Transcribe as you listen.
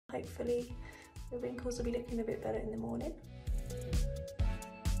Hopefully the wrinkles will be looking a bit better in the morning.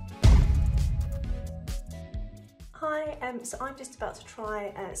 Hi, so I'm just about to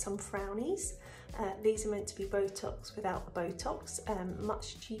try some frownies. These are meant to be Botox without the Botox,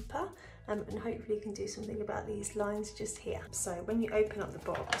 much cheaper, and hopefully you can do something about these lines just here. So when you open up the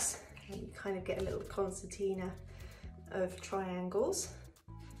box, you kind of get a little concertina of triangles,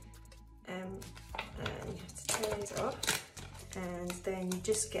 and you have to tear these off, and then you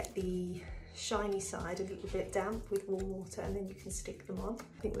just get the shiny side a little bit damp with warm water, and then you can stick them on.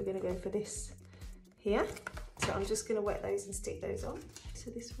 I think we're going to go for this here. So I'm just going to wet those and stick those on.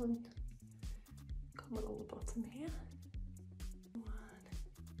 So this one, come along the bottom here. One.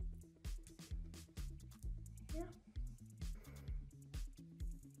 Yeah.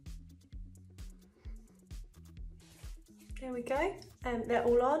 There we go. They're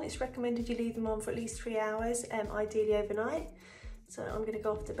all on. It's recommended you leave them on for at least 3 hours, ideally overnight. So I'm going to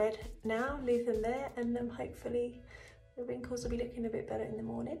go off to bed now, leave them there, and then hopefully the wrinkles will be looking a bit better in the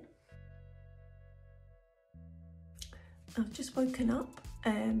morning. I've just woken up.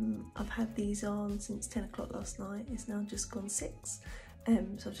 I've had these on since 10 o'clock last night. It's now just gone 6.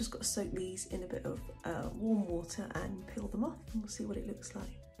 So I've just got to soak these in a bit of warm water and peel them off, and we'll see what it looks like.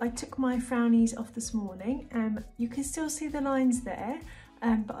 I took my frownies off this morning. You can still see the lines there,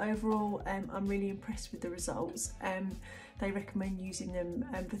 but overall I'm really impressed with the results. They recommend using them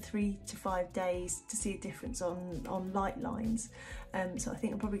for 3 to 5 days to see a difference on light lines. So I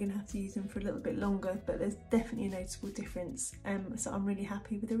think I'm probably going to have to use them for a little bit longer, but there's definitely a noticeable difference. So I'm really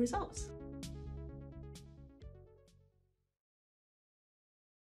happy with the results.